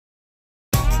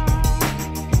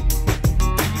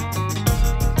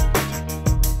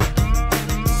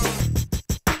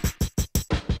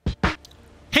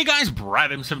guys, Brad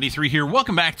M73 here.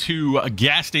 Welcome back to a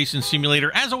Gas Station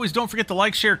Simulator. As always, don't forget to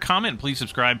like, share, comment, and please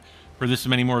subscribe for this and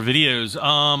many more videos.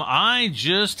 I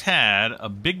just had a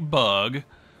big bug,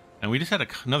 and we just had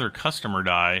another customer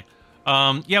die.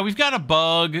 Yeah, we've got a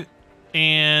bug,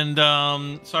 and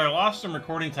sorry, I lost some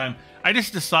recording time. I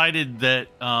just decided that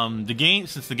the game,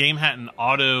 since the game hadn't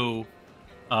auto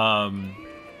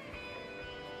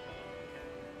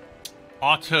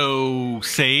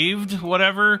saved,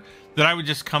 whatever, that I would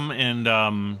just come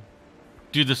and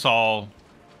do this all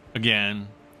again,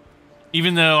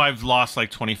 even though I've lost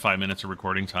like 25 minutes of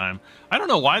recording time. I don't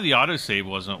know why the autosave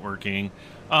wasn't working,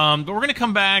 but we're gonna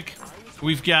come back.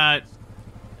 We got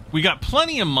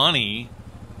plenty of money,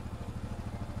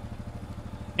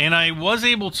 and I was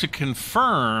able to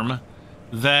confirm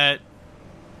that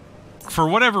for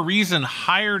whatever reason,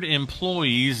 hired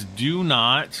employees do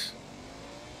not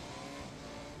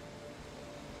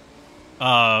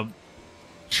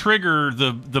trigger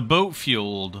the boat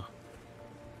fueled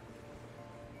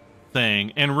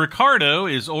thing. And Ricardo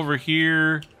is over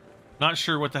here, not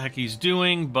sure what the heck he's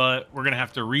doing, but we're gonna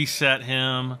have to reset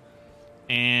him.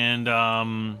 And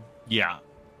yeah,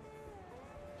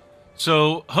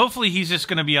 so hopefully he's just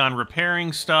gonna be on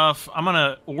repairing stuff. I'm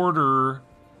gonna order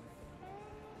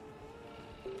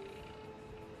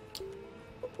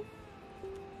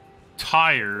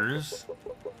tires.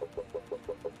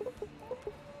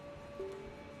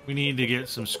 We need to get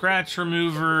some scratch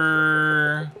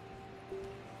remover,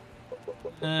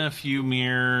 a few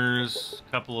mirrors,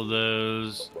 a couple of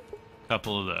those.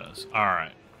 All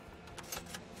right.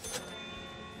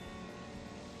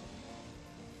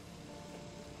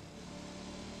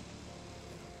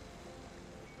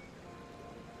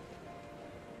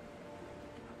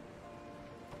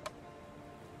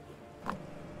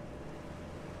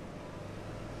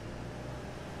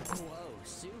 Whoa,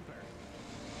 super.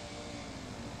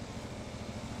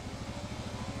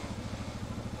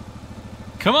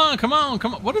 Come on, come on,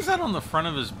 come on. What is that on the front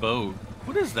of his boat?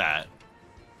 What is that?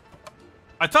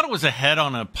 I thought it was a head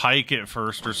on a pike at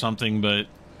first or something, but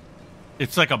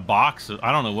it's like a box.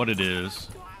 I don't know what it is.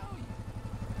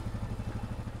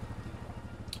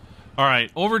 All right,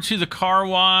 over to the car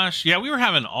wash. Yeah, we were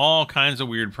having all kinds of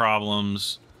weird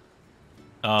problems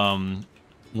when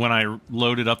I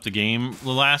loaded up the game the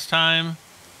last time.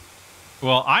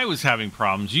 Well, I was having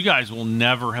problems. You guys will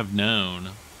never have known.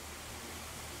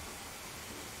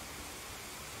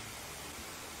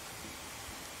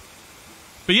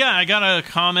 But yeah, I got a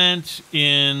comment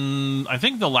in, I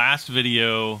think, the last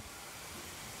video,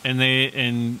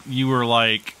 and you were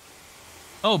like,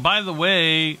 "Oh, by the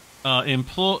way,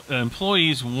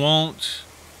 employees won't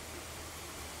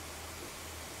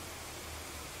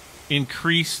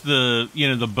increase the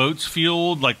boats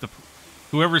fueled, like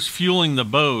whoever's fueling the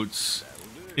boats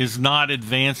is not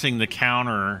advancing the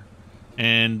counter,"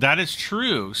 and that is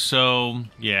true. So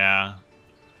yeah,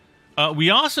 we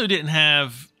also didn't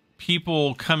have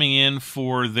people coming in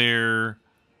for to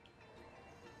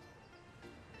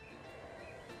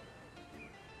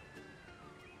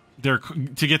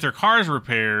get their cars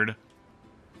repaired.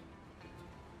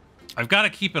 I've got to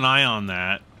keep an eye on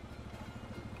that.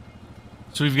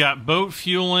 So we've got boat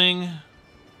fueling.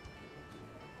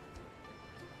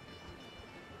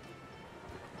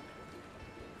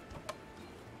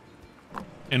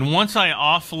 And once I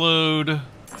offload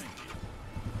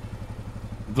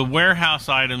the warehouse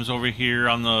items over here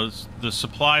on the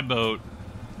supply boat,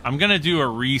 I'm gonna do a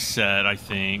reset, I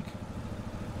think.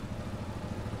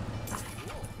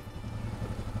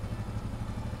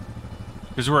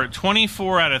 Because we're at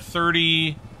 24 out of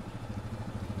 30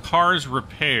 cars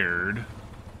repaired.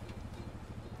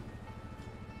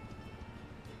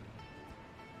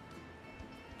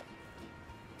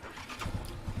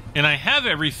 And I have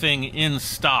everything in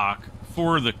stock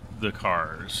for the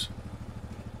cars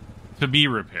to be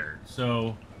repaired.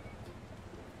 So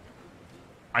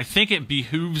I think it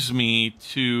behooves me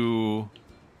to...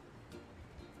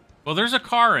 Well, there's a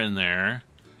car in there.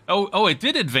 Oh, it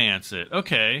did advance it.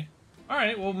 Okay. All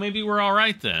right, well, maybe we're all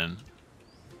right then.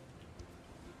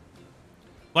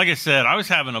 Like I said, I was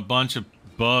having a bunch of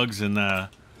bugs in the...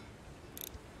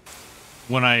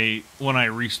 When I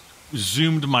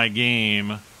resumed my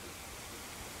game.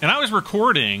 And I was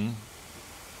recording,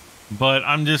 but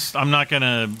I'm not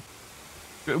gonna...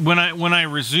 When I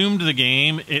resumed the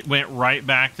game, it went right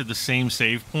back to the same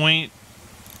save point.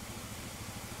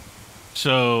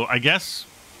 So I guess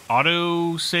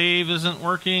auto save isn't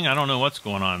working. I don't know what's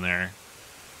going on there.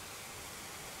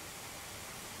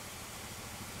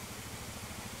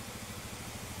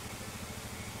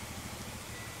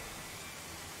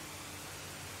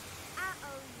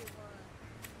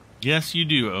 Yes, you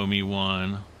do owe me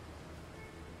one.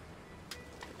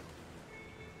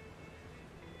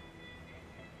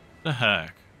 The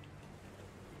heck?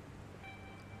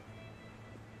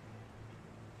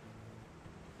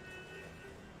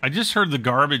 I just heard the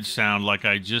garbage sound like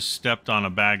I just stepped on a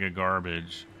bag of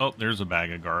garbage. Oh, there's a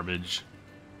bag of garbage.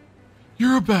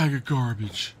 You're a bag of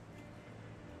garbage.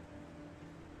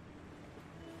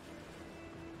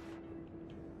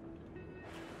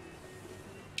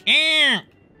 Eh.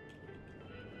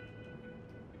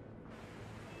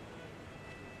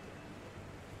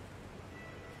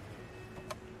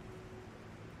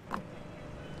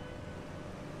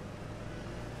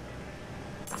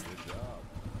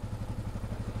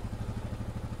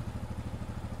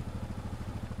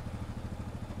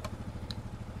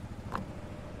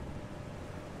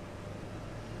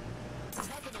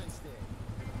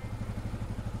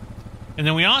 And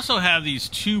then we also have these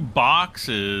two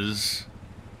boxes,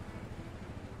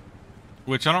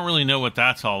 which I don't really know what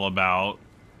that's all about.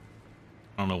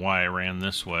 I don't know why I ran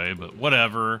this way, but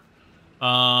whatever.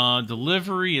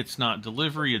 Delivery, it's not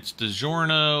delivery, it's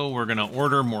DiGiorno. We're going to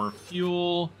order more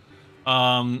fuel.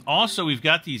 Also, we've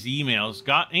got these emails.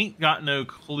 Ain't got no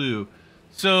clue.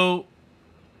 So,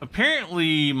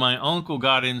 apparently, my uncle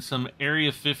got in some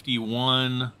Area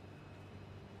 51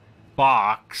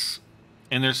 box,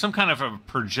 and there's some kind of a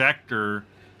projector.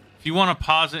 If you want to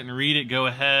pause it and read it, go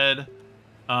ahead.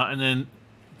 And then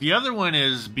the other one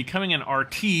is becoming an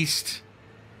artiste.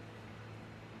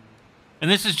 And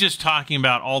this is just talking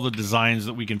about all the designs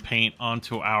that we can paint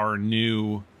onto our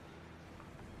new...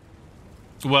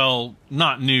 Well,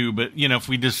 not new, but, you know, if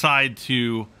we decide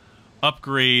to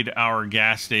upgrade our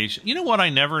gas station. You know what I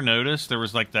never noticed? There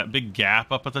was, like, that big gap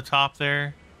up at the top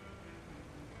there.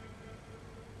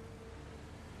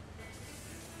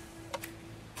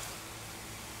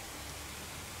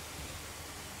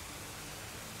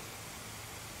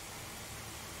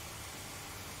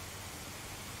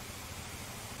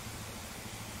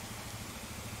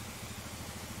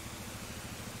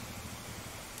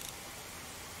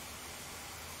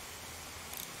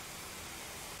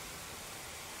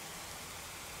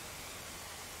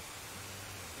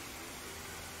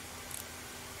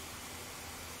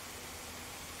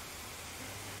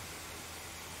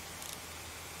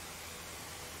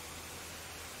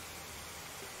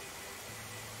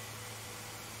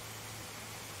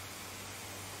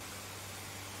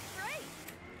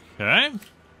 Okay.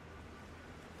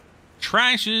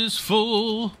 Trash is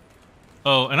full.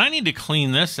 Oh, and I need to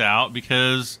clean this out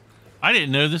because I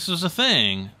didn't know this was a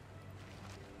thing.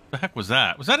 The heck was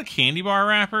that? Was that a candy bar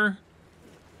wrapper?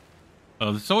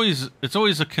 Oh, it's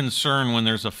always a concern when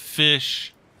there's a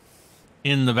fish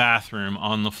in the bathroom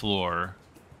on the floor.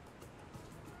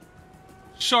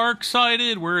 Shark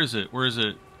sighted. Where is it? Where is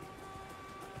it?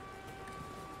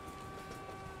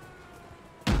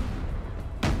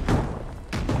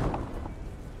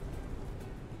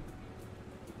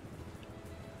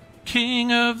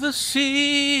 King of the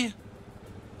sea.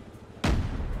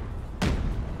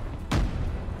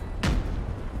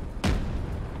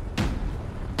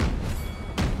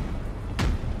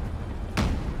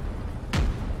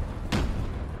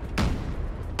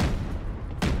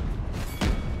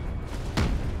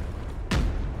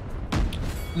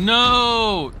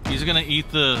 No! He's gonna eat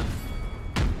the...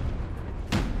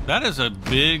 That is a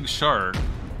big shark.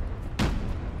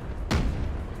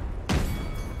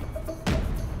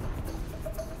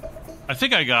 I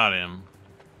think I got him.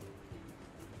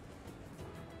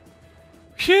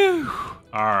 Phew!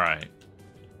 Alright.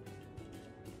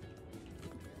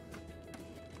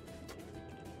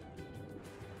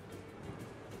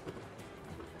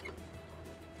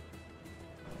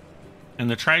 And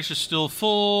the trash is still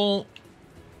full.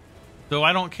 Though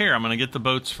I don't care. I'm going to get the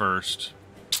boats first.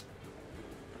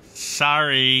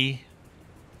 Sorry.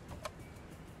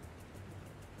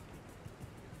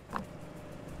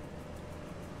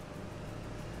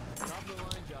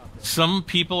 Some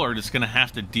people are just going to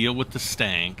have to deal with the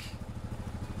stank.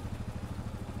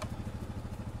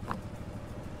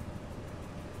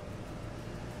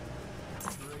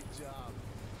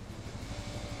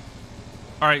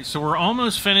 Alright, so we're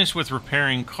almost finished with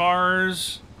repairing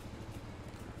cars.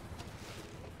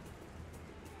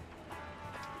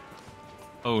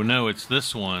 Oh no, it's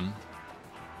this one.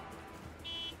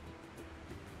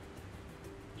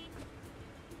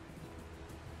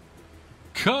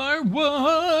 Car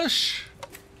wash!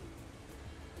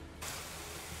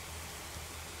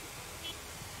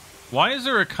 Why is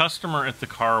there a customer at the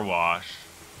car wash?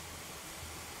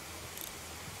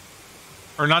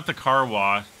 Or not the car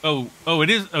wash. Oh,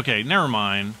 it is. Okay, never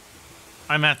mind.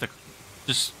 I'm at the...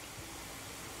 Just...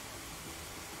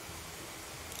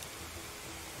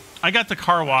 I got the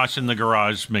car wash and the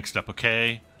garage mixed up,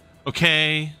 okay?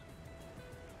 Okay?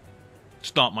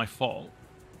 It's not my fault.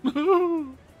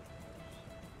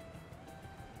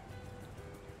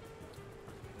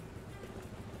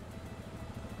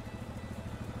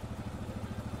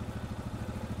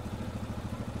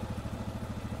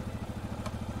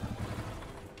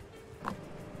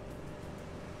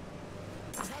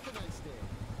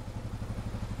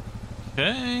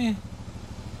 Okay.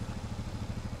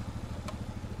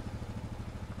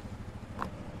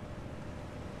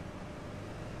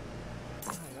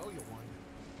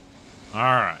 All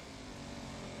right.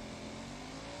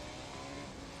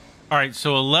 All right,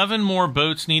 so 11 more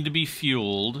boats need to be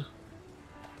fueled.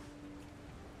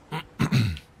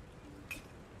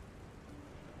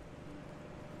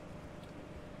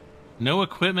 No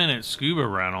equipment at scuba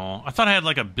rental. I thought I had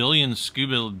like 1 billion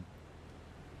scuba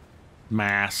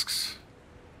masks.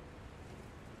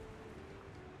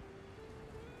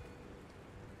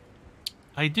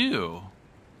 I do.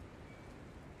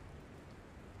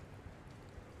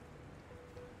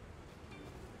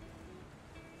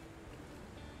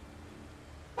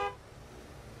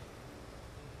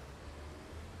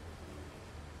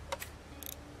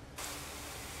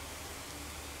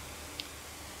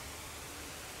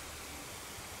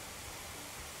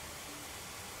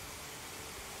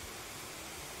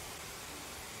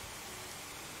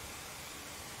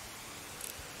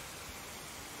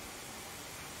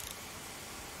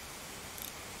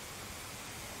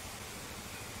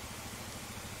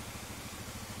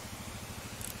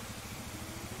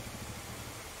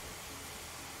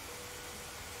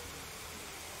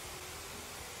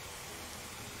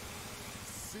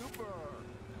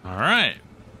 All right.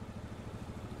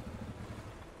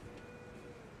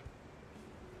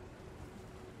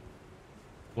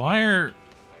 Why are...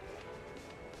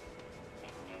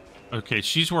 Okay,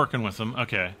 she's working with them.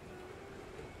 Okay.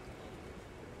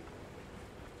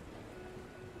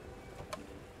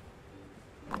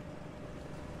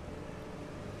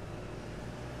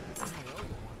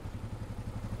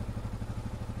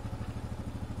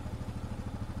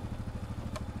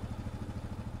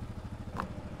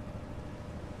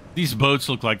 These boats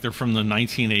look like they're from the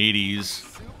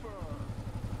 1980s.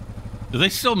 Do they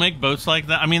still make boats like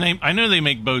that? I mean, I know they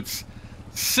make boats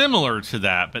similar to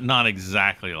that, but not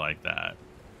exactly like that.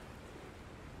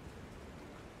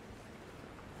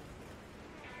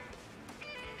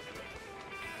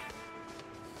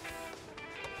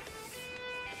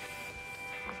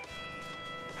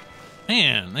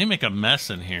 Man, they make a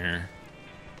mess in here.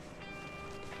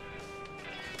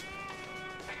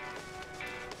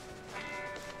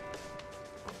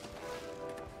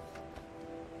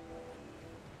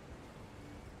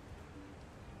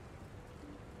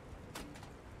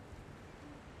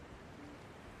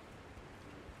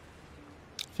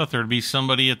 Thought there'd be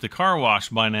somebody at the car wash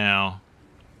by now.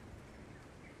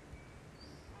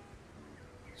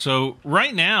 So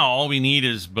right now, all we need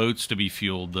is boats to be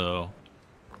fueled, though.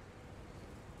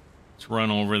 Let's run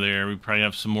over there. We probably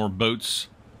have some more boats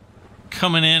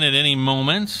coming in at any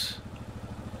moment.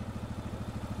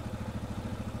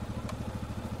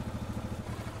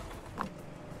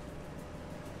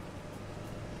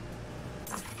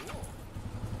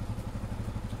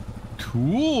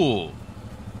 Cool.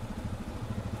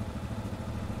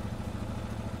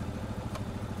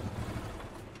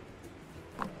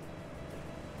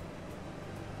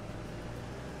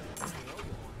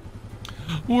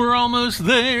 We're almost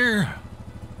there.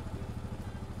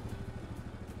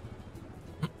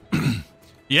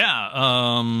 Yeah,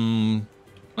 well,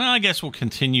 I guess we'll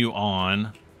continue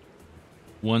on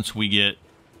once we get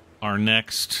our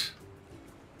next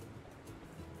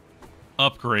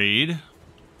upgrade.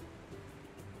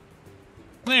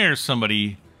 There's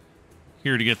somebody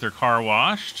here to get their car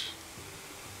washed.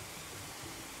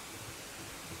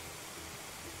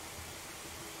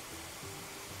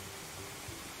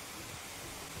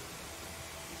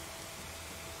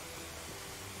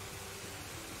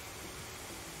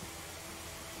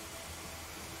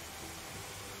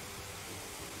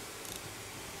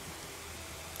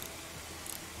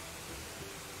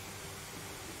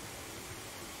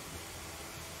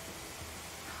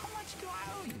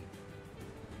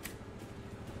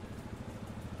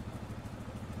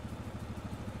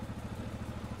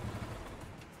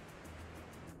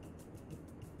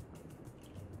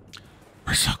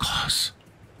 We're so close.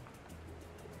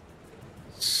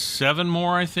 7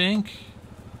 more, I think.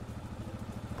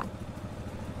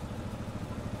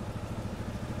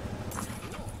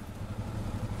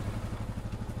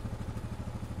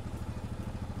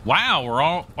 Wow, we're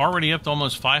already up to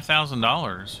almost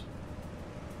 $5,000. Just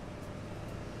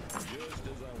as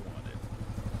I wanted.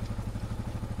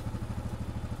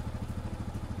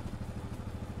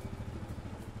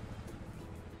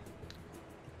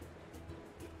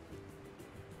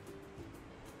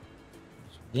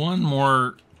 One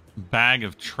more bag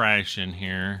of trash in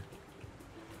here.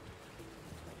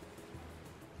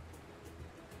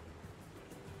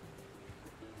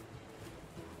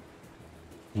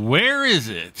 Where is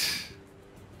it?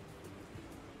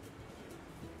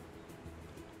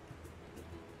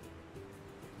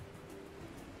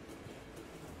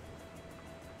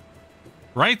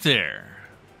 Right there.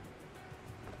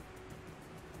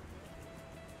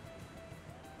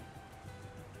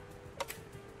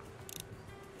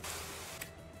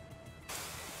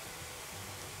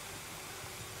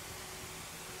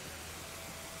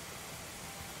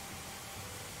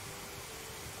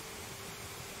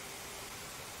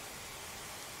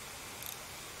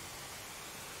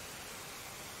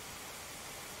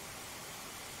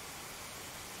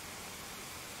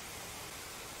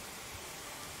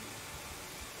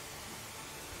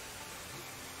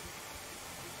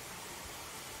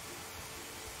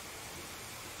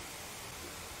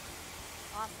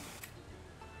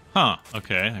 Huh,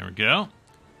 okay, there we go.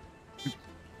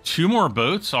 2 more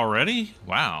boats already?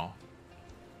 Wow.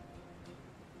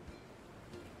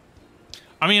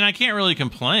 I mean, I can't really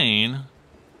complain.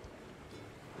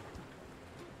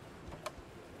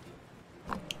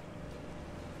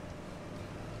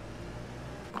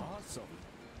 Awesome.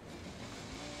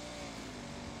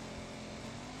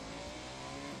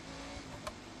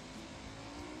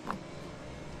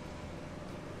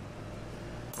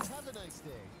 Have a nice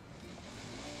day.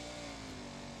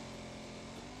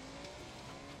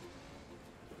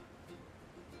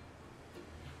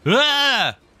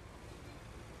 Ah!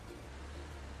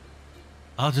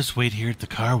 I'll just wait here at the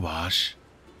car wash.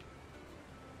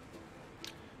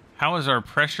 How is our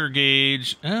pressure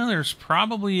gauge? Oh, there's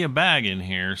probably a bag in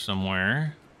here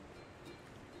somewhere.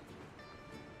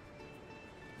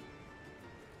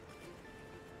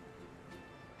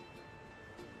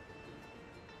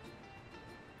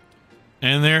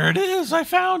 And there it is. I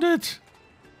found it.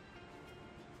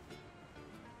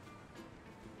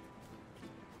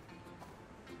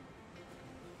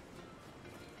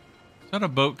 Is that a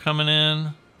boat coming in?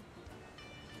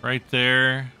 Right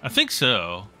there. I think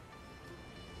so.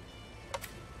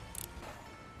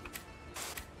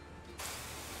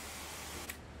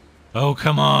 Oh,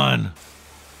 come on.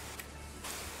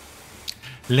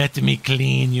 Let me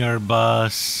clean your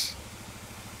bus.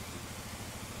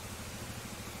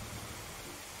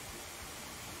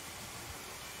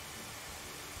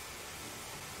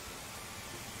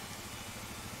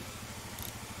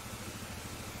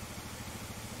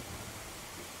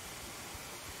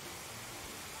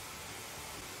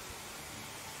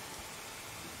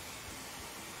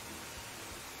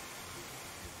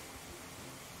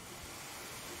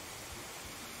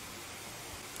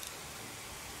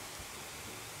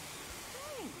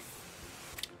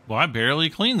 Well, I barely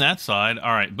cleaned that side.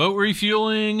 All right, boat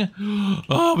refueling.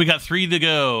 Oh, we got 3 to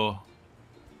go.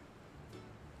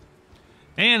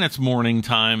 And it's morning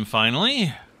time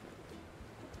finally.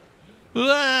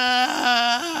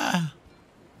 Ah!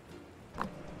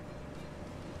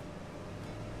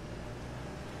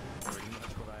 Pretty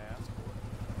much what I asked for.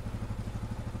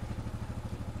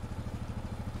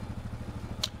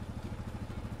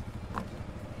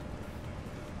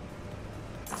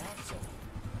 Awesome.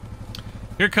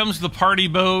 Here comes the party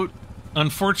boat.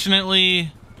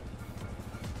 Unfortunately,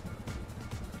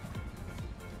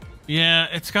 yeah,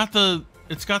 it's got the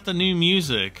new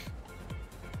music,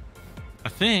 I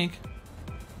think.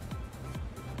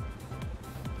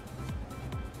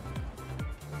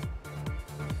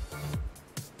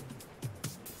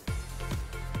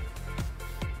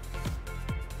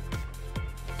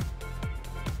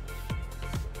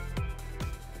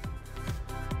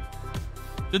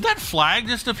 Did that flag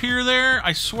just appear there?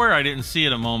 I swear I didn't see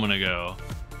it a moment ago.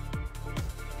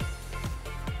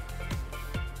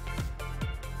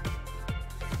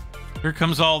 Here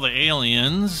comes all the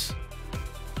aliens.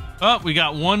 Oh, we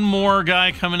got one more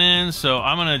guy coming in, so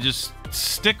I'm gonna just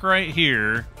stick right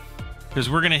here because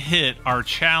we're gonna hit our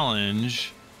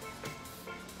challenge.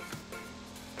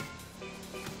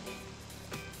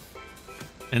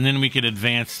 And then we could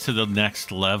advance to the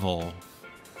next level.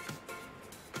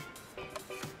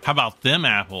 How about them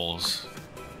apples?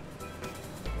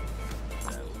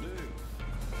 That'll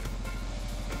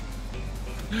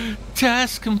do.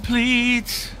 Task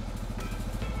complete.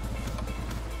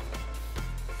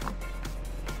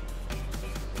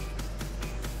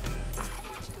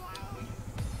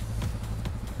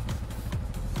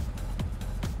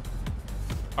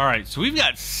 All right, so we've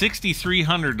got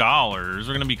 $6,300. We're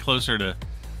going to be closer to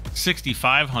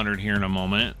 $6,500 here in a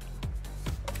moment.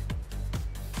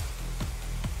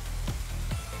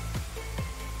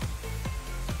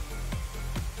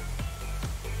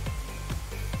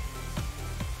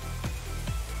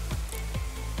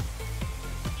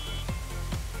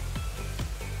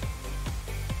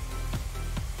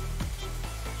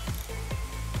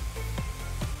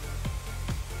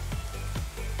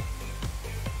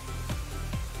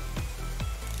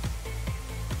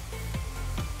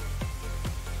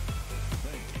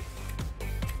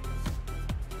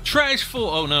 Trash full.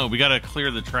 Oh no, we gotta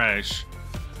clear the trash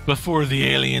before the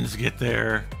aliens get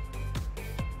there.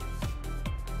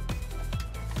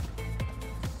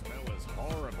 Smell is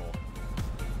horrible.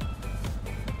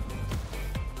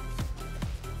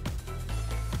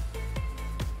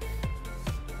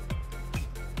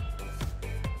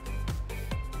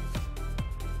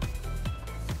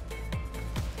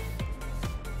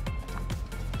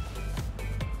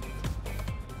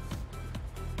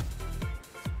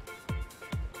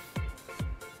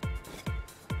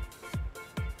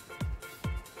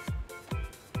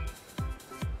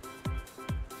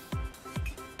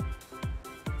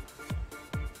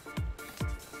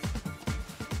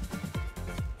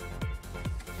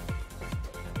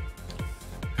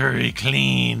 Very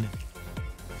clean.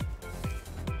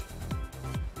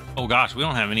 Oh gosh, we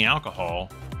don't have any alcohol.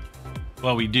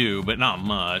 Well, we do, but not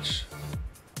much.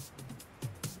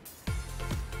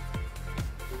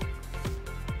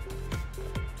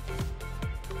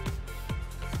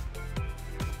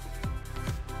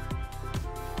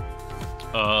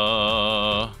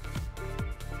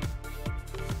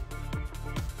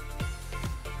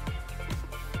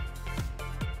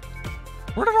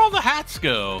 Where did all the hats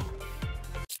go?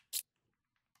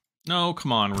 No,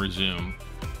 come on, resume.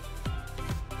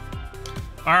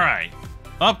 All right,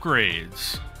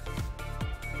 upgrades.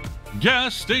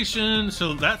 Gas station,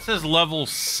 so that says level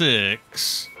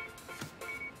 6.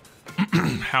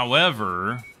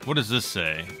 However, what does this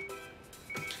say?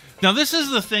 Now, this is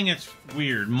the thing that's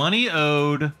weird. Money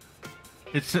owed,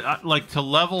 it's like to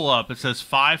level up, it says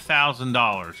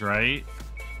 $5,000, right?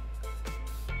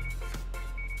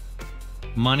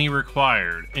 Money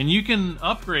required. And you can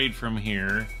upgrade from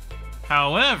here.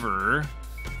 However,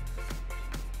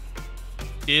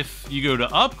 if you go to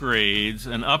upgrades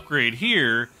and upgrade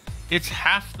here, it's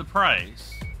half the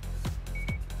price.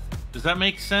 Does that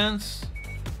make sense?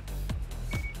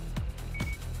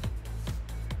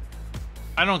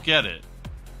 I don't get it.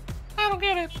 I don't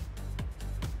get it.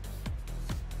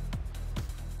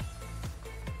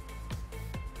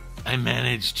 I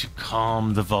managed to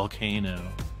calm the volcano.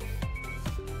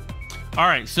 All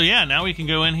right, so yeah, now we can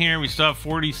go in here. We still have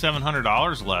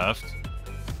 $4,700 left.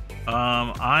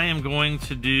 I am going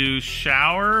to do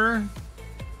shower.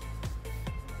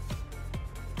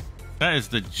 That is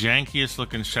the jankiest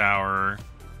looking shower.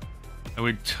 I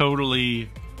would totally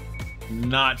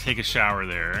not take a shower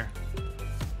there.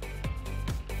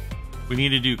 We need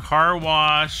to do car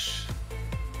wash.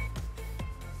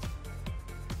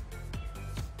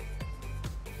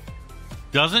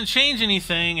 Doesn't change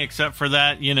anything except for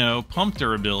that, you know, pump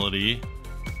durability.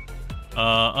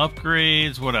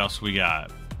 Upgrades, what else we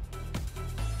got?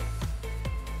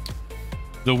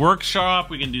 The workshop,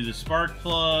 we can do the spark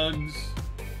plugs.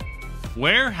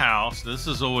 Warehouse, this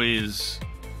is always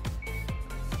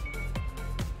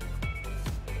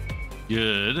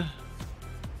good.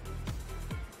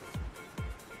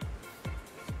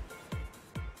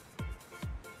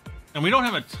 And we don't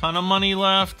have a ton of money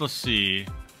left. Let's see.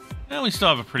 And we still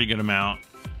have a pretty good amount.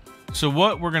 So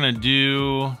what we're gonna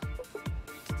do...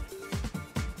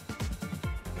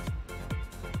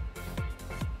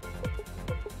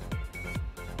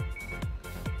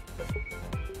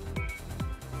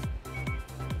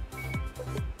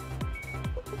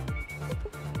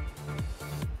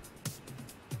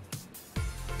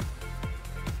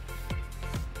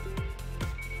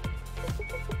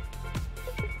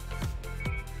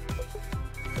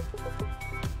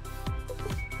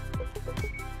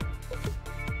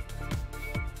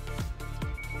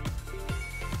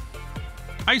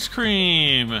 ice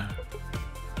cream.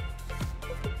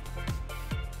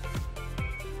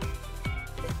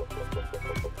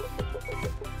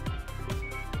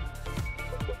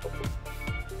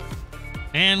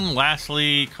 And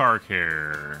lastly, car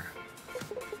care.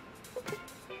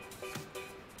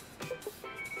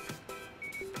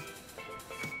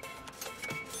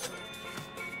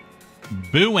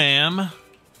 Booam.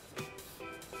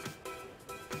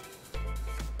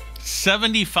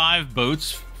 75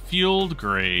 boats fueled,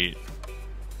 great.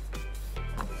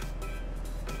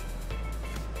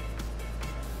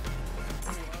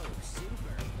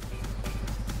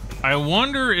 I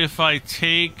wonder if I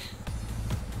take...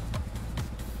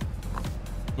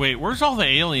 Wait, where's all the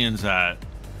aliens at?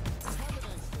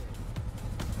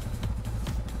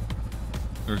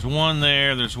 There's one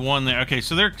there, there's one there. Okay,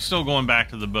 so they're still going back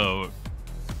to the boat.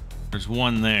 There's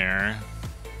one there.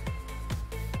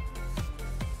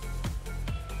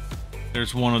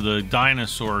 There's one of the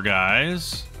dinosaur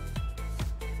guys.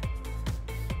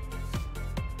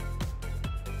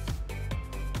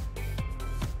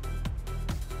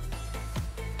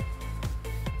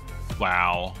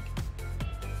 Wow.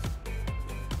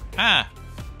 Ah.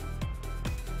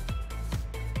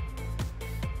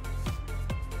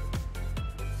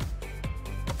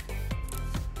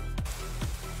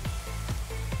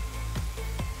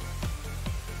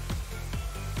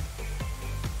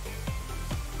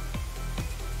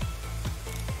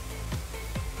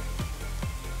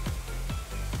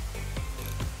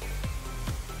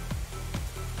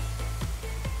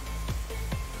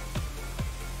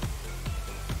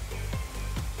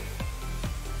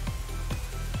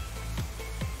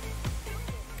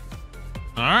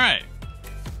 All right.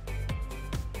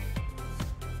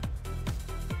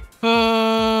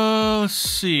 Let's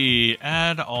see.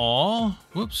 Add all.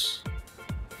 Whoops.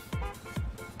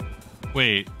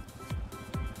 Wait.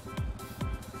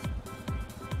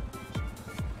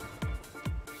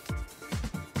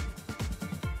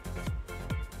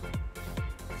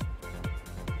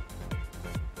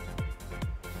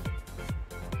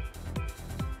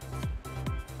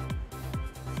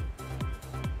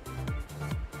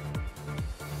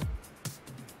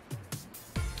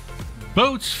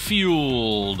 Boats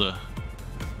fueled. You're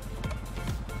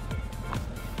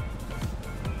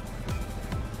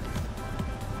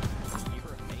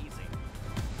amazing.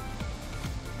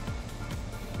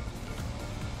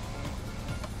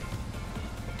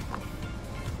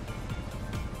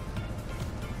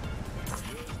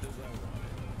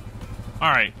 All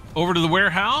right, over to the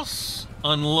warehouse.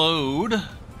 Unload.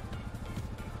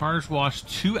 Cars wash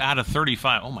 2 out of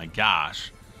 35. Oh my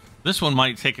gosh. This one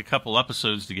might take a couple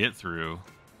episodes to get through.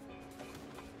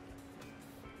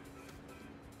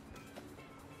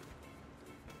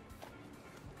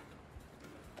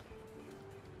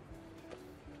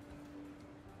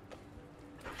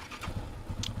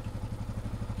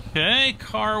 Okay,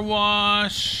 car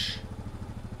wash.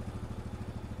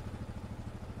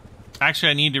 Actually,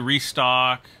 I need to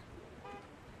restock.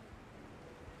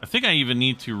 I think I even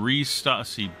need to restock.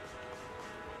 See.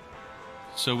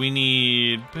 So we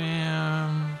need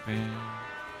bam, bam,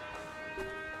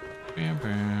 bam,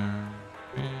 bam,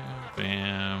 bam,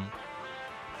 bam.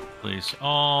 Place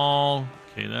all.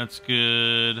 Okay, that's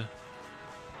good.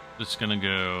 Just gonna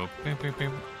go bam, bam,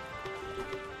 bam.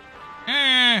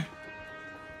 Eh.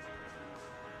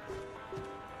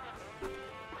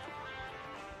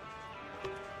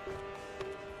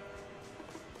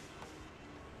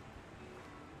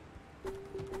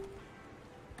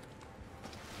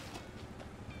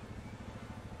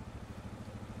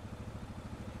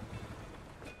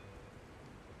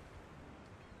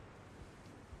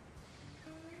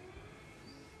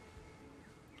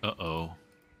 Uh-oh.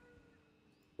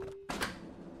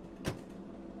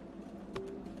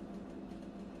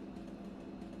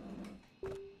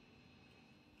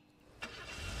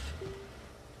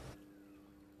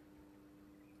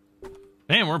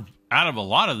 Man, we're out of a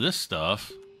lot of this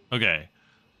stuff. Okay.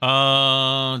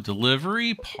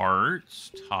 Delivery,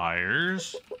 parts,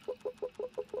 tires.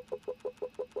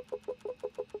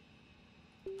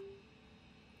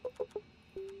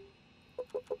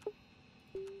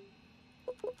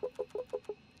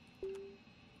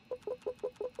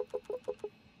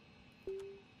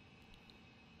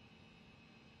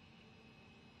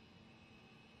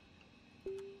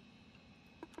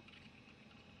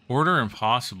 Order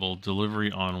impossible.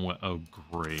 Delivery on... Oh,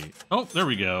 great. Oh, there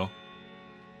we go.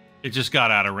 It just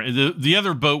got out of range. The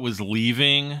other boat was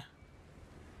leaving.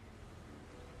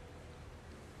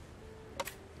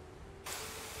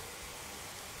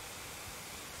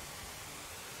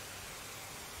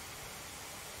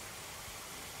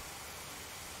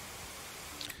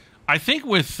 I think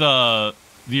with the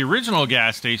original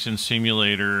gas station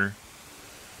simulator,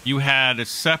 you had a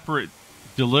separate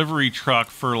delivery truck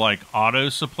for like auto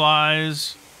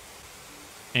supplies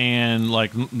and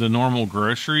like the normal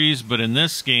groceries, but in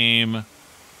this game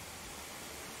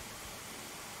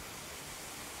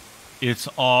it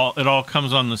all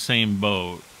comes on the same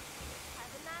boat.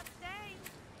 Have a nice day.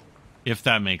 If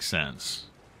that makes sense.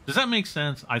 Does that make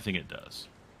sense? I think it does.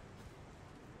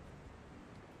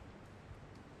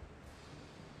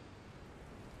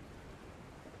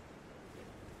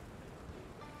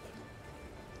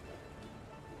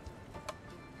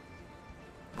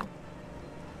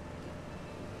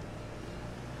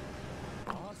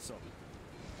 Awesome.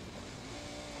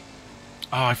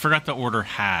 Oh, I forgot to order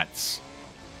hats.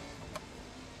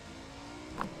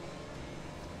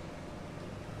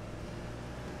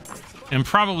 And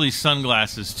probably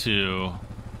sunglasses, too.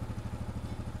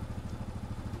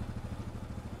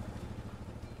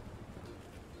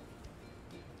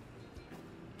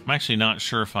 I'm actually not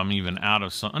sure if I'm even out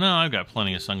of sun. No, I've got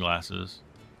plenty of sunglasses.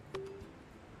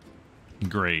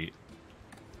 Great.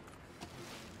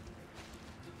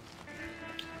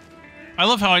 I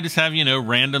love how I just have, you know,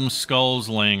 random skulls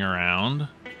laying around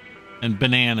and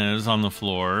bananas on the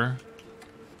floor.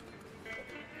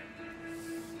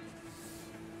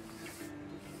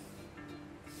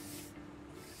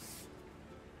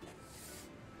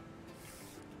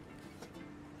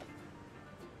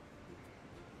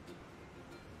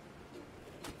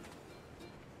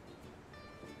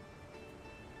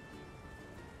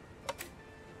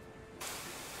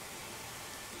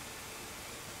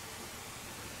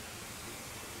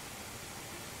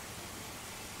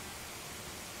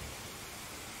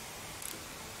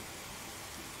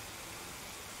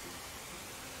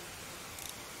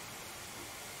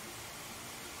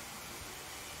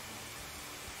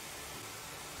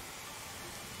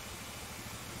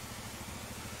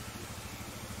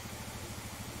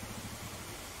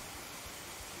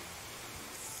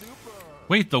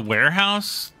 Wait, the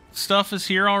warehouse stuff is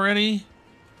here already?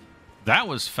 That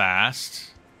was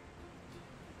fast.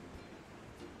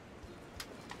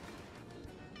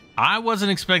 I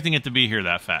wasn't expecting it to be here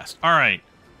that fast. All right.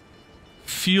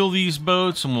 Fuel these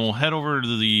boats and we'll head over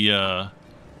to the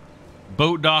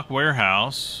boat dock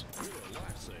warehouse.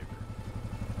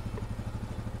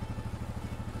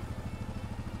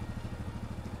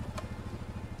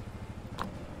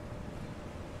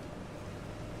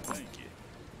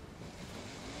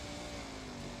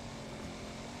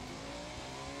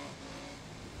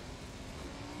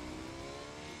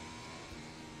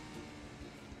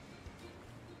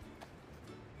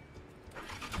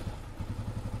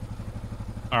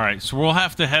 All right, so we'll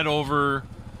have to head over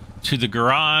to the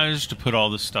garage to put all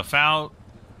this stuff out.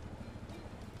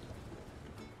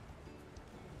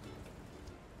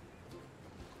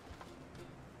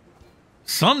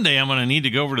 Someday I'm going to need to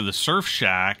go over to the surf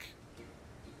shack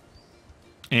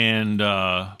and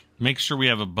make sure we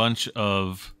have a bunch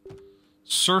of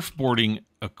surfboarding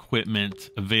equipment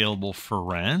available for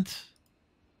rent.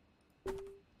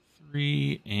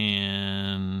 3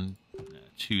 and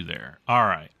 2 there. All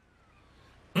right.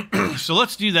 So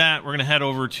let's do that. We're going to head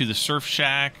over to the surf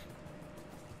shack.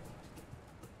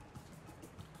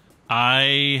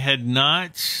 I had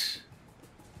not...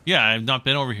 Yeah, I've not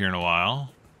been over here in a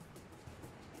while.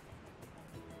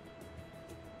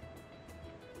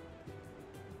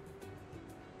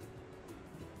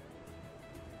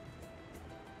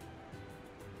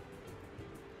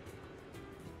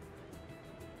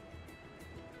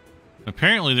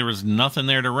 Apparently there was nothing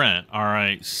there to rent. All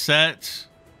right, set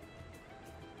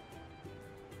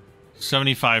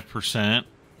 75%,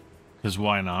 because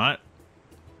why not?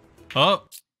 Oh,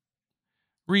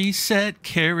 reset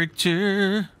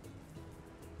character.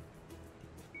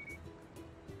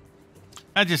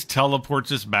 That just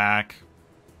teleports us back.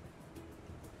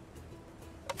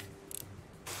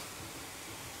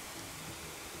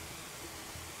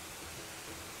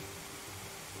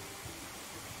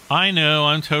 I know,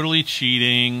 I'm totally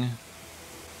cheating.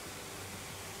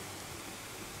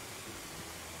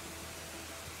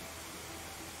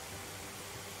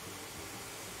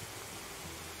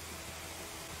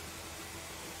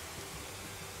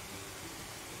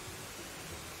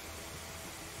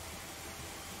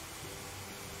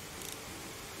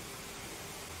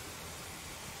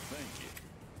 Thank you.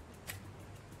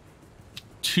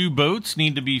 2 boats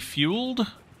need to be fueled.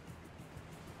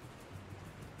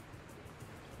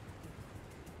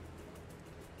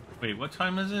 Wait, what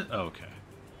time is it? Oh, okay.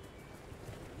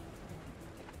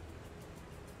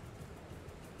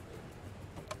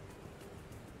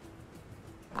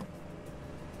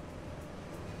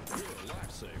 You're a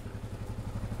lifesaver.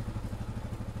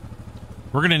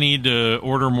 We're going to need to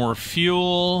order more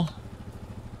fuel.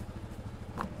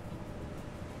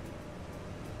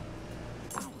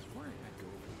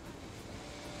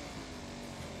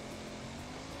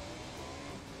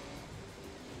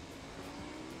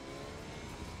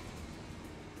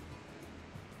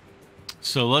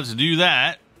 So let's do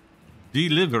that.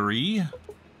 Delivery.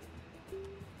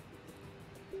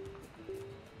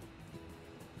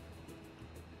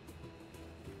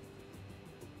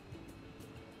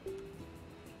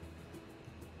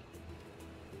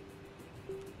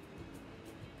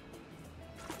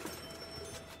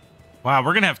 Wow,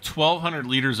 we're going to have 1,200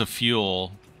 liters of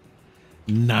fuel.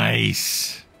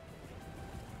 Nice.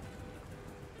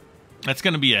 That's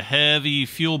going to be a heavy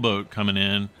fuel boat coming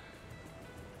in.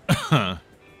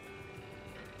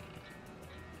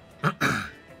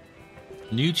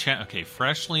 New chat. Okay,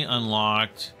 freshly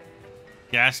unlocked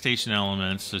gas station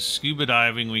elements. So scuba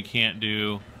diving we can't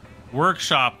do.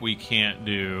 Workshop we can't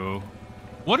do.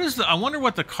 What is the... I wonder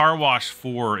what the car wash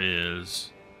 4 is.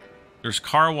 There's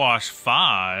car wash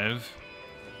 5.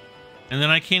 And then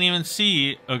I can't even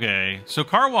see... Okay, so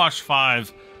car wash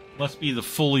 5 Must be the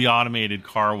fully automated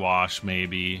car wash,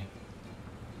 maybe.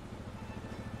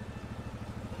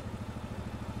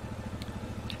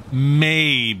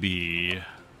 Maybe.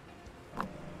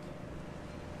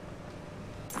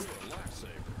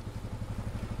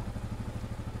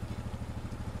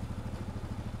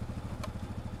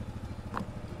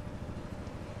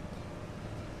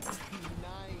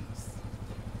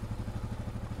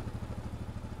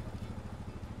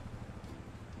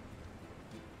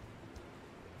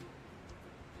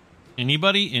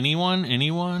 Anybody? Anyone?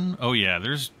 Anyone? Oh yeah,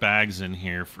 there's bags in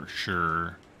here for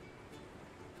sure.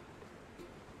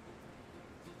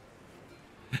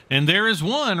 And there is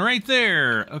one right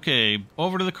there. Okay,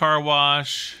 over to the car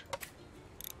wash.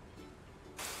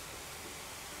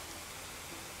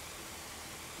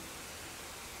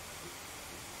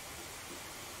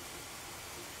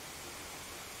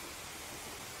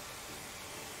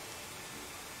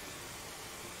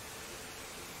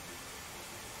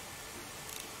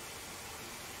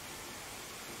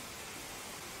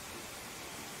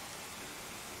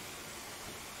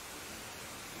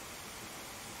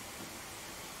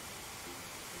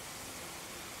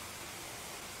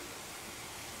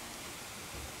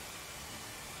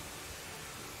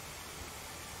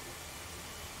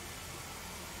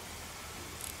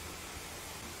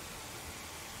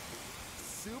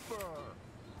 Super.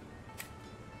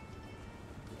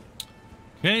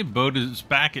 Okay, boat is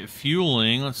back at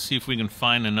fueling. Let's see if we can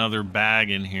find another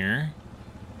bag in here.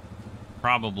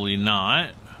 Probably not.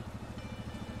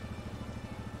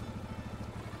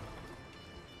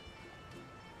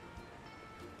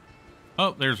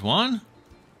 Oh, there's one.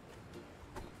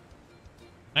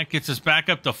 That gets us back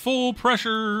up to full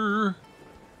pressure.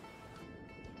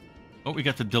 Oh, we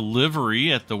got the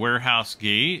delivery at the warehouse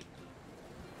gate.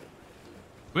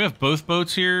 We have both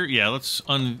boats here. Yeah, let's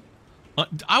I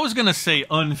was gonna say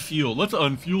unfuel. Let's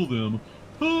unfuel them.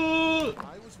 I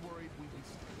was worried we'd be...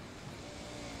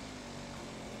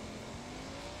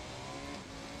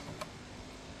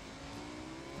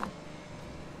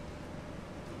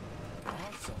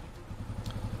 Awesome.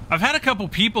 I've had a couple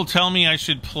people tell me I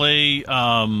should play,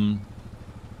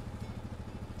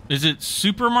 is it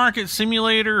Supermarket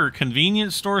Simulator or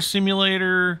Convenience Store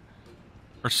Simulator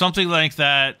or something like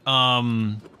that? I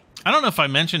don't know if I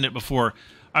mentioned it before.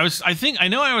 I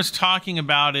know I was talking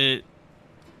about it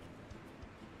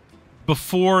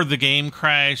before the game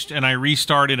crashed and I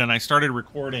restarted and I started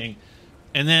recording.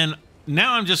 And then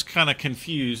now I'm just kind of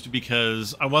confused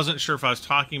because I wasn't sure if I was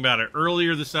talking about it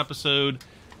earlier this episode.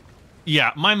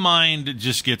 Yeah, my mind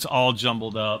just gets all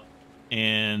jumbled up,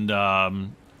 and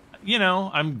you know,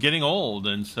 I'm getting old,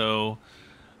 and so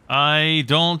I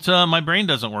don't my brain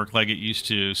doesn't work like it used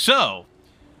to. So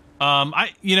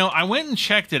I went and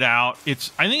checked it out. I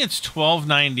think it's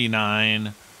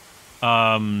 $12.99.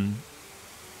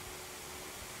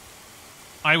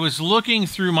 I was looking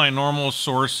through my normal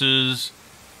sources,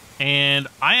 and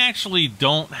I actually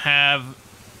don't have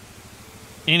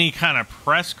any kind of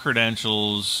press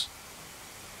credentials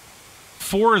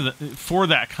for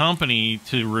that company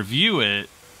to review it.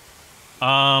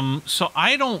 So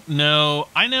I don't know.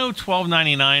 I know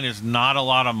 $12.99 is not a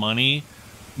lot of money,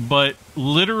 but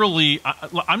literally,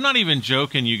 I'm not even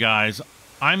joking, you guys.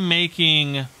 I'm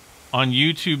making on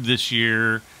YouTube this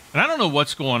year, and I don't know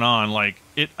what's going on. Like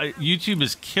YouTube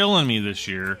is killing me this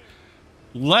year.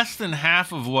 Less than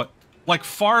half of what, like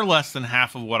far less than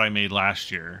half of what I made last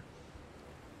year.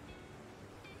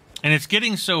 And it's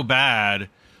getting so bad.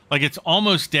 Like, it's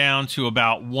almost down to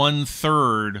about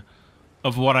 1/3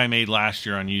 of what I made last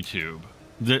year on YouTube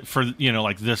for, you know,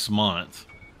 like this month.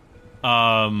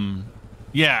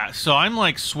 Yeah, so I'm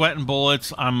like sweating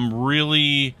bullets. I'm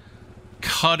really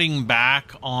cutting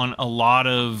back on a lot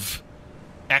of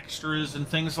extras and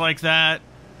things like that.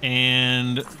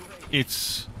 And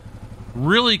it's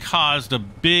really caused a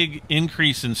big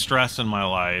increase in stress in my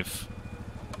life.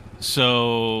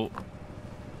 So,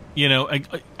 you know,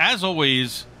 as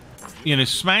always, you know,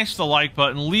 smash the like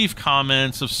button, leave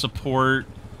comments of support,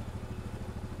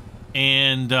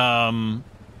 and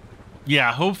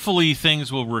yeah, hopefully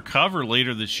things will recover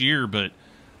later this year. But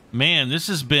man, this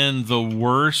has been the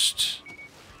worst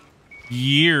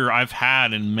year I've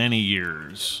had in many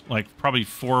years, like probably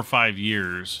 4 or 5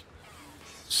 years.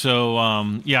 So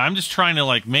yeah, I'm just trying to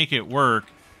like make it work.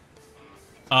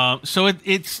 So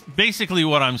it's basically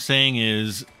what I'm saying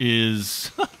is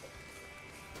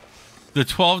the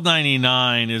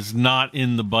 $12.99 is not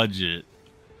in the budget.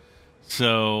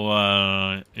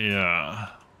 So, yeah.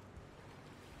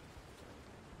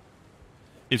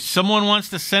 If someone wants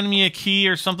to send me a key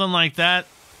or something like that,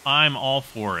 I'm all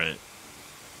for it.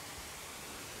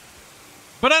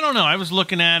 But I don't know. I was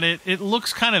looking at it. It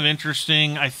looks kind of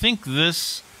interesting. I think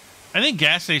Gas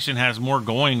Station has more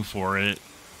going for it.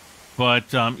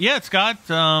 But, yeah, it's got,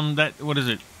 that, what is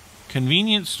it?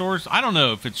 Convenience stores? I don't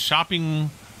know if it's shopping,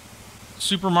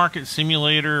 supermarket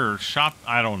simulator or shop.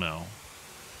 I don't know.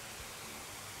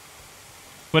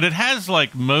 But it has,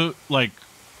 like,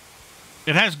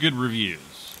 it has good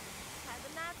reviews. Have a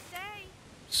nice day.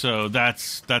 So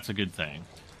that's a good thing.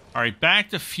 All right,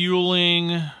 back to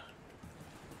fueling.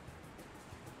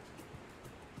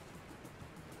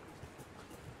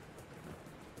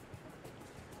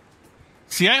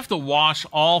 See, I have to wash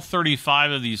all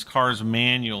 35 of these cars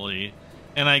manually,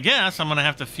 and I guess I'm gonna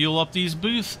have to fuel up these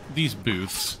booths.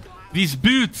 If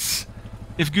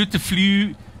good to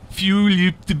fuel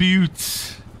up the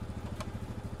boots.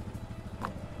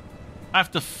 I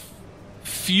have to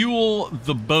fuel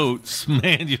the boats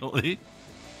manually.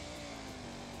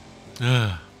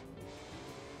 Ugh.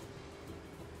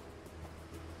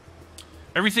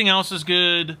 Everything else is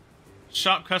good.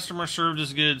 Shop customer served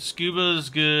is good. Scuba is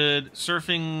good.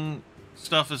 Surfing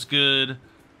stuff is good.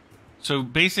 So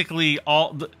basically,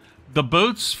 all the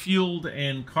boats fueled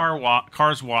and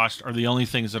cars washed are the only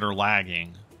things that are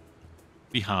lagging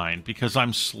behind because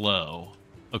I'm slow.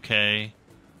 Okay.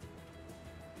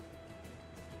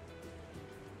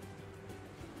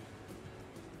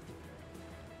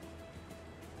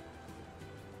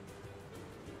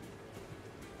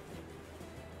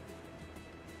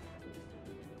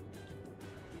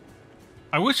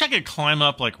 I wish I could climb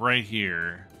up, like, right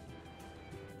here.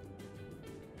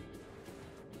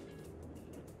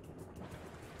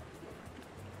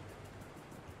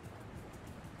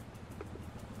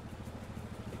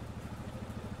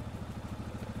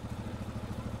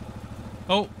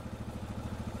 Oh.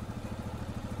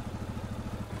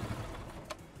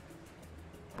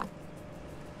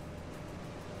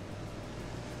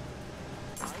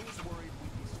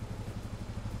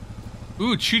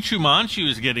 Ooh, Choo Choo Manchu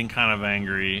is getting kind of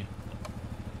angry.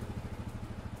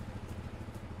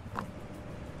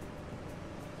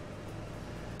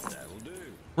 That'll do.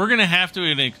 We're going to have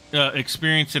to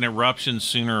experience an eruption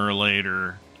sooner or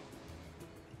later.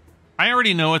 I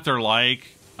already know what they're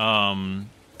like. And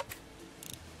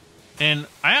I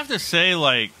have to say,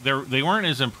 like, they weren't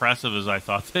as impressive as I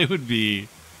thought they would be.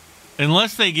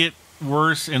 Unless they get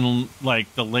worse in,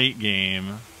 like, the late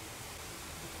game.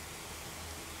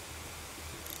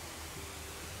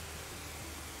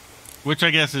 Which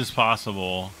I guess is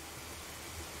possible.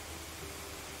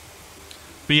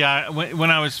 But yeah, when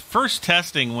I was first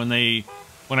testing, when I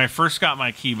first got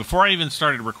my key, before I even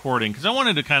started recording, because I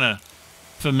wanted to kind of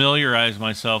familiarize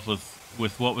myself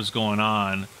with what was going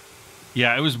on.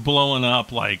 Yeah, it was blowing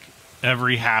up like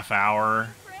every half hour.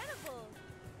 Incredible.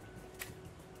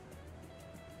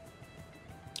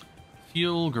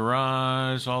 Fuel,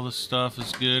 garage, all this stuff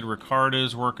is good.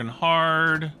 Ricardo's working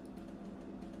hard.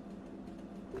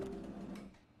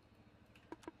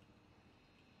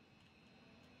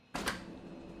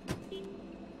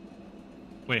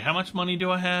 Wait, how much money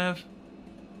do I have?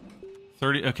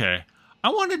 30. Okay. I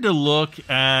wanted to look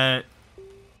at...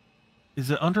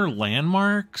 Is it under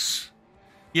landmarks?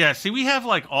 Yeah, see, we have,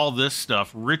 like, all this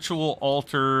stuff. Ritual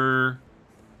altar...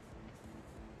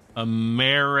 A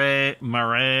Marais,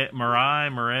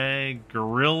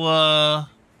 Gorilla...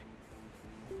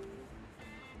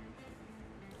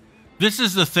 This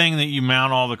is the thing that you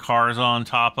mount all the cars on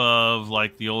top of,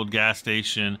 like the old gas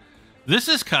station. This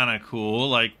is kind of cool,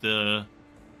 like the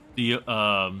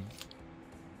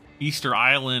Easter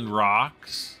Island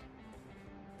rocks.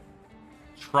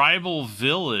 Tribal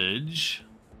Village.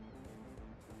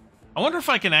 I wonder if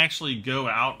I can actually go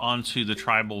out onto the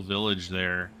tribal village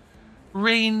there.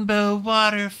 Rainbow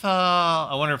waterfall.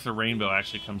 I wonder if the rainbow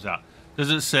actually comes out. Does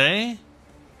it say?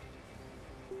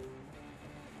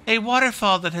 A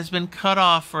waterfall that has been cut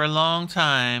off for a long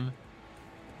time.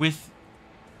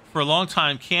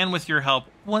 Can, with your help,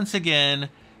 once again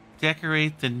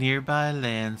decorate the nearby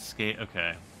landscape.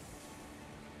 Okay.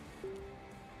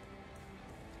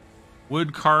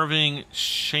 Wood carving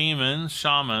shamans.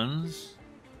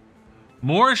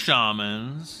 More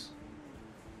shamans.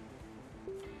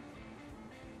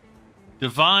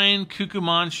 Divine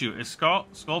Kukumanchu, a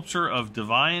sculpture of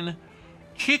divine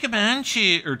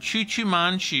Kukumanchu or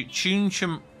Chuchumanchu,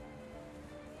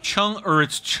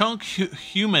 Chunk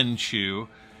Humanchu,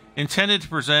 intended to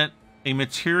present a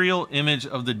material image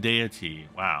of the deity.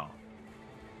 Wow.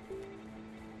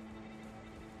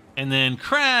 And then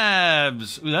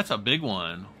crabs. Ooh, that's a big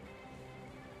one.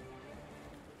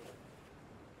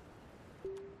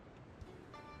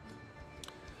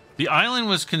 The island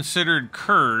was considered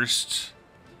cursed,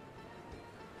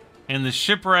 And the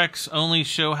shipwrecks only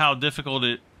show how difficult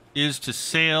it is to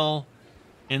sail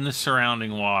in the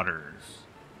surrounding waters.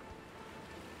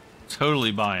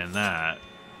 Totally buying that.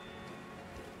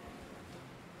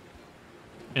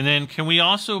 And then can we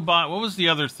also buy... What was the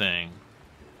other thing?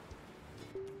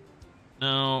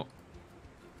 No.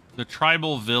 The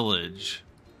tribal village.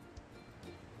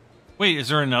 Wait, is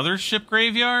there another ship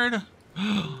graveyard?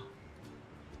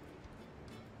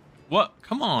 What?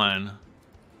 Come on.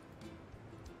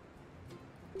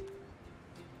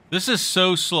 This is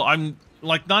so slow. I'm,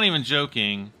 like, not even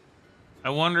joking. I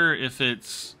wonder if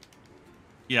it's...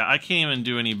 Yeah, I can't even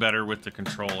do any better with the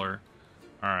controller.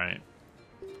 Alright.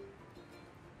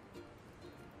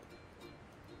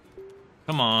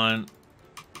 Come on.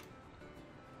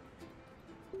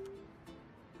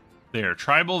 There,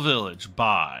 tribal village,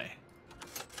 buy.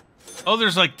 Oh,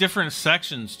 there's like different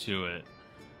sections to it.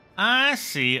 I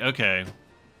see, okay.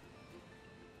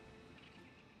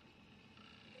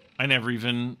 I never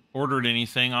even ordered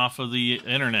anything off of the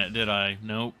internet, did I?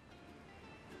 Nope.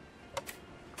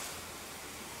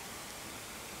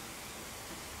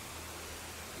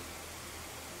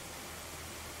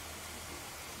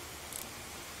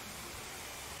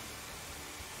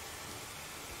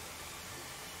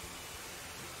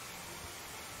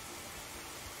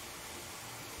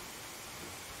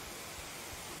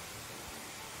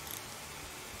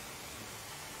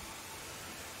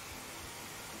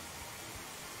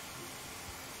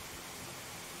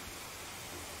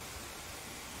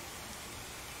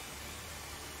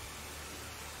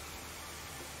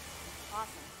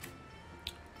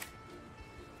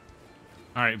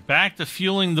 All right, back to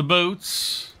fueling the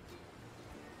boats.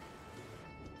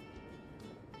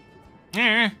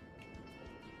 Eh.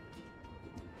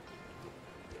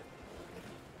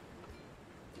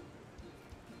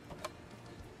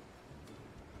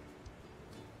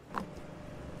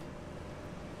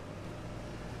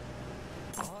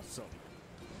 Awesome.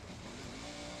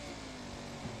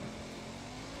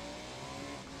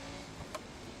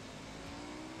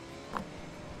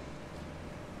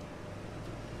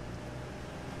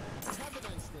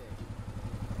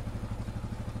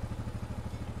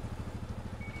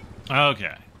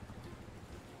 Okay.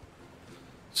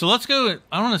 So let's go.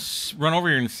 I want to run over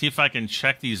here and see if I can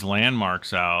check these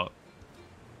landmarks out.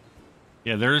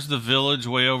 Yeah, there's the village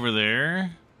way over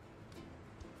there.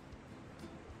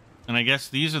 And I guess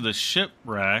these are the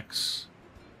shipwrecks.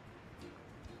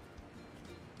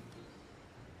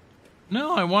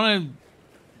 No, I want to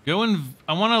go and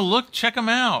I want to look, check them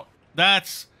out.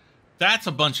 That's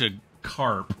a bunch of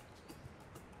carp.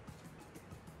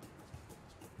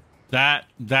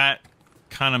 That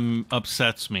kind of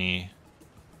upsets me.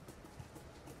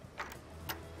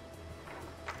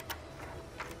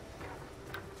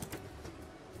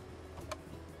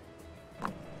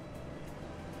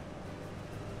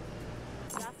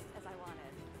 Just as I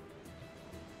wanted.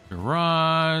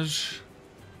 Garage.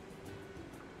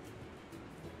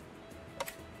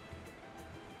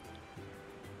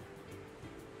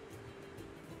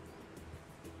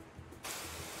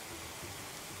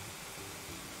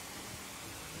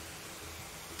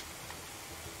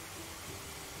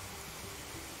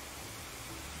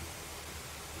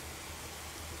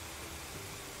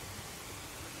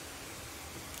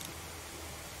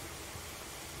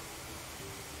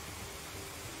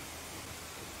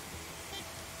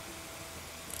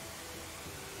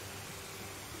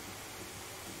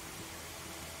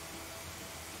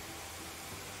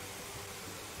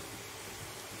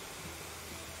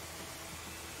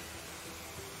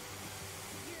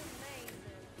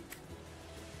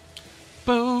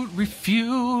 Boat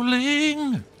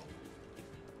refueling.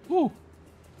 Woo.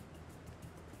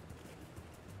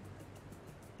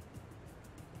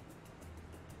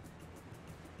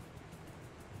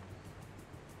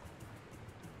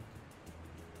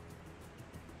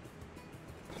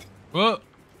 Whoa.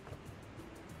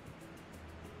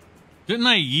 Didn't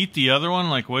I yeet the other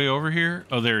one like way over here?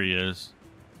 Oh, there he is.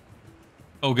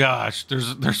 Oh gosh,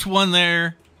 there's one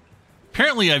there.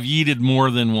 Apparently I've yeeted more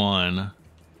than one.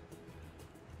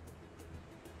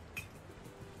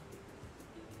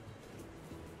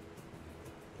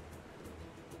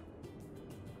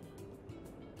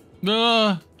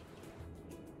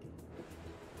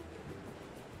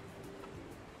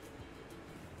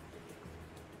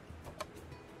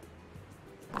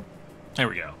 There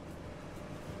we go.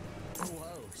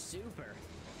 Whoa, super.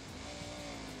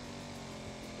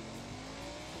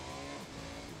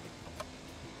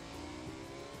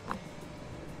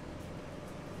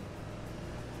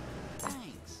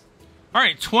 Thanks. All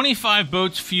right, 25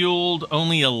 boats fueled,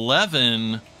 only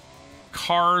 11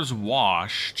 cars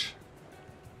washed.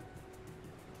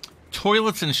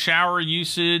 Toilets and shower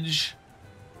usage,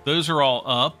 those are all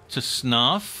up to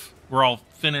snuff. We're all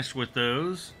finished with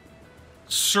those.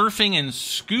 Surfing and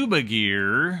scuba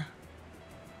gear.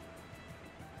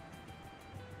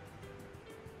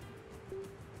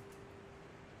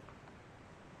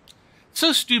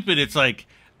 So stupid. It's like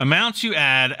amounts you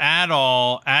add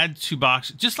all, add to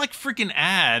box, just like freaking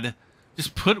add,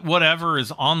 just put whatever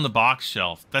is on the box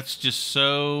shelf. That's just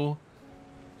so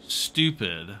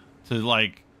stupid to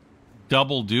like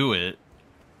double do it.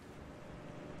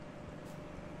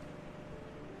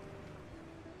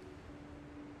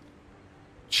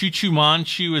 Choo Choo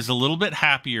Manchu is a little bit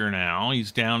happier now.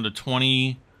 He's down to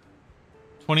 20%.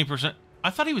 I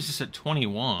thought he was just at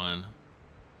 21.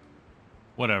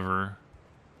 Whatever.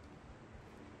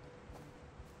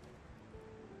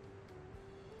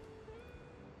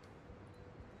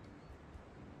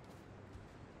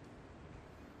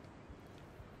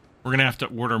 We're going to have to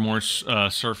order more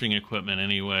surfing equipment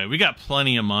anyway. We got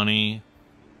plenty of money.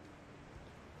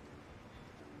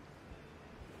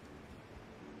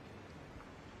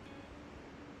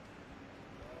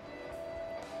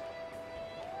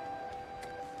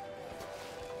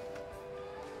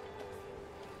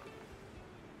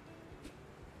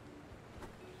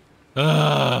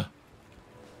 Ugh.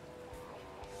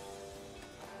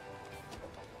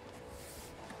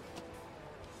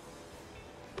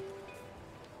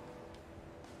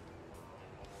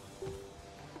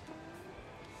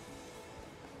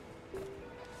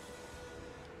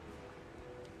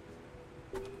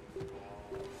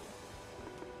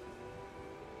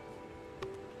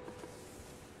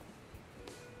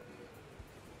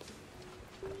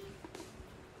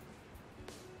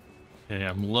 Okay,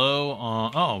 I'm low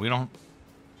on... Oh, we don't...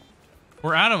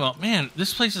 We're out of... Man,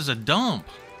 this place is a dump.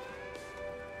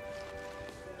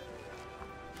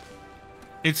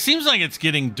 It seems like it's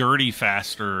getting dirty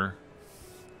faster.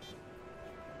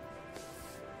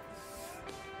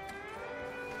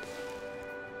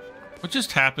 What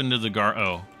just happened to the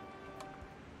Oh.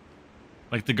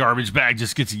 Like the garbage bag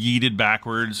just gets yeeted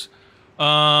backwards.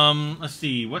 Let's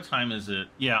see. What time is it?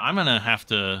 Yeah, I'm gonna have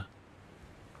to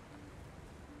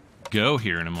go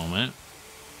here in a moment.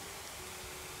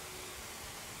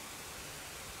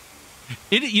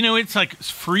 You know, it's like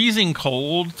freezing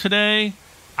cold today.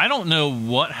 I don't know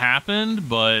what happened,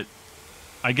 but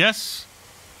I guess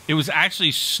it was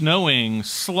actually snowing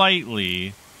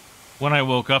slightly when I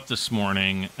woke up this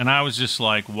morning, and I was just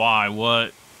like, why?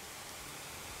 What?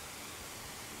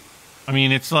 I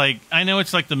mean, it's like, I know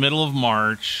it's like the middle of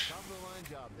March,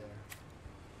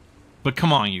 but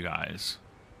come on, you guys.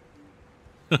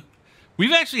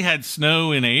 We've actually had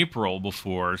snow in April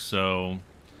before, so,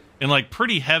 and like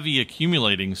pretty heavy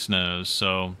accumulating snows,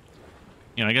 so,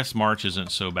 you know, I guess March isn't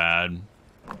so bad.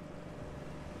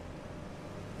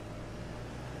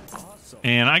 Awesome.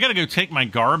 And I gotta go take my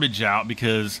garbage out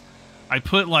because I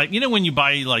put like, you know when you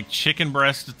buy like chicken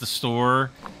breast at the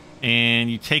store and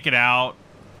you take it out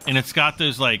and it's got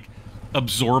those like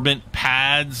absorbent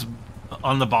pads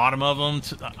on the bottom of them.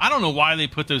 I don't know why they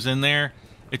put those in there.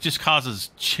 It just causes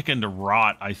chicken to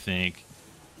rot, I think.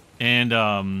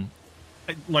 And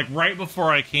like right before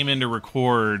I came in to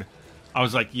record, I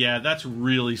was like, yeah, that's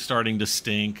really starting to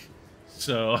stink.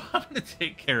 So I'm going to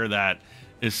take care of that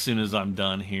as soon as I'm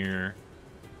done here.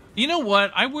 You know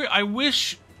what? I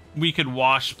wish we could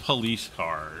wash police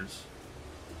cars.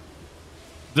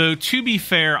 Though, to be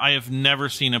fair, I have never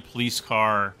seen a police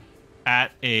car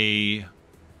at a,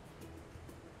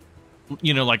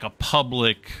 you know, like a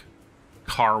public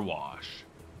car wash.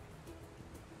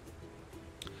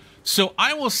 So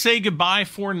I will say goodbye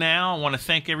for now. I want to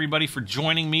thank everybody for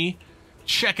joining me,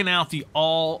 checking out the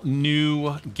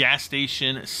all-new gas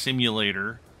station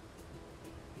simulator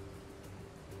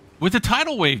with the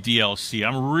Tidal Wave DLC.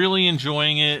 I'm really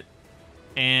enjoying it,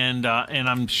 and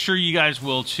I'm sure you guys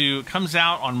will too. It comes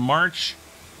out on March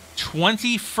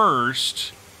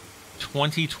 21st,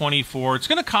 2024. It's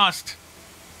going to cost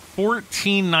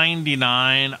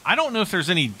 $14.99. I don't know if there's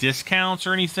any discounts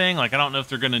or anything. Like, I don't know if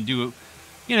they're going to do,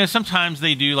 you know, sometimes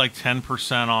they do like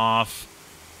 10% off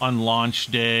on launch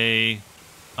day.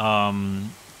 I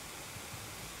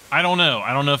don't know.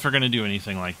 I don't know if they're going to do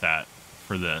anything like that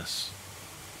for this.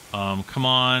 Come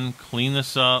on, clean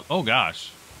this up. Oh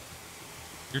gosh,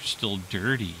 you're still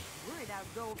dirty. Worried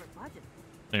I'd go over budget.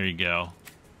 There you go.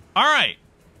 All right.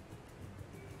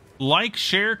 Like,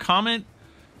 share, comment,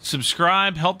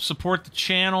 subscribe, help support the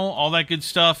channel, all that good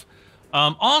stuff.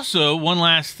 Also, one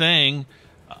last thing.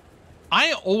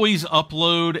 I always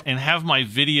upload and have my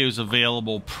videos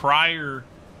available prior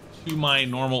to my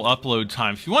normal upload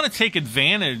time. If you want to take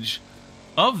advantage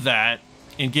of that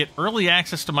and get early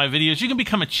access to my videos, you can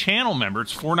become a channel member.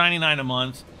 It's $4.99 a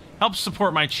month. Helps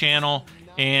support my channel,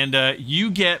 and you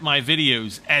get my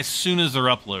videos as soon as they're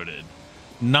uploaded.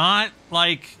 Not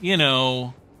like, you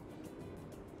know,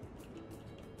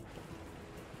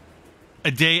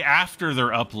 a day after they're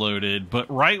uploaded, but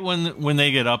right when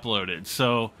they get uploaded.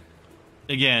 So,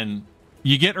 again,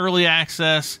 you get early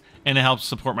access, and it helps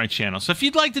support my channel. So if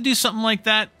you'd like to do something like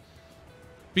that,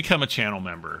 become a channel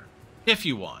member if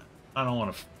you want. I don't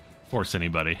want to force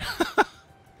anybody.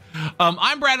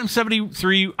 I'm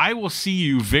Bradham73. I will see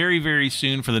you very, very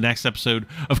soon for the next episode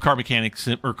of Car Mechanics.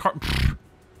 Did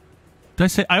I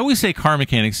say? I always say Car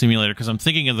Mechanics Simulator because I'm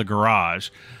thinking of the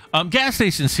garage. Gas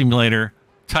Station Simulator,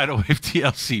 Tidal Wave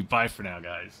DLC. Bye for now,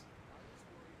 guys.